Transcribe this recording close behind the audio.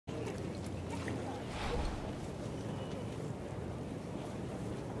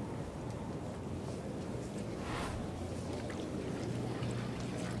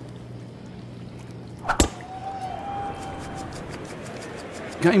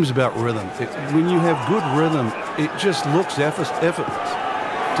Game's about rhythm. When you have good rhythm, it just looks effortless.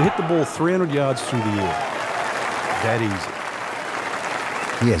 To hit the ball 300 yards through the air, that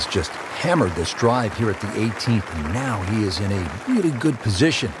easy. He has just hammered this drive here at the 18th, and now he is in a really good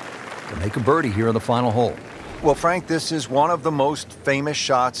position to make a birdie here in the final hole. Well, Frank, this is one of the most famous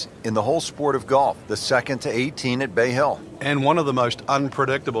shots in the whole sport of golf, the 2nd to 18 at Bay Hill. And one of the most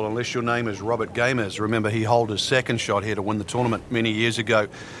unpredictable, unless your name is Robert Gamers. Remember, he holed his second shot here to win the tournament many years ago.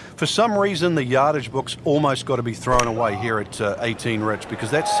 For some reason, the yardage book's almost got to be thrown away here at 18, Rich, because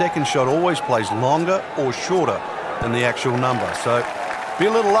that second shot always plays longer or shorter than the actual number. So be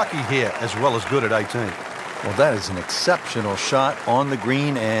a little lucky here, as well as good at 18. Well, that is an exceptional shot on the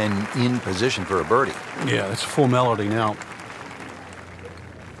green and in position for a birdie. Yeah, that's a formality now.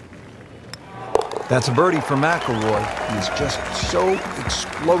 That's a birdie for McIlroy. He's just so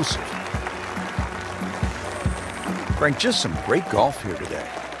explosive. Frank, just some great golf here today.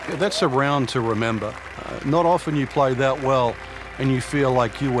 Yeah, that's a round to remember. Not often you play that well and you feel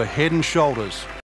like you were head and shoulders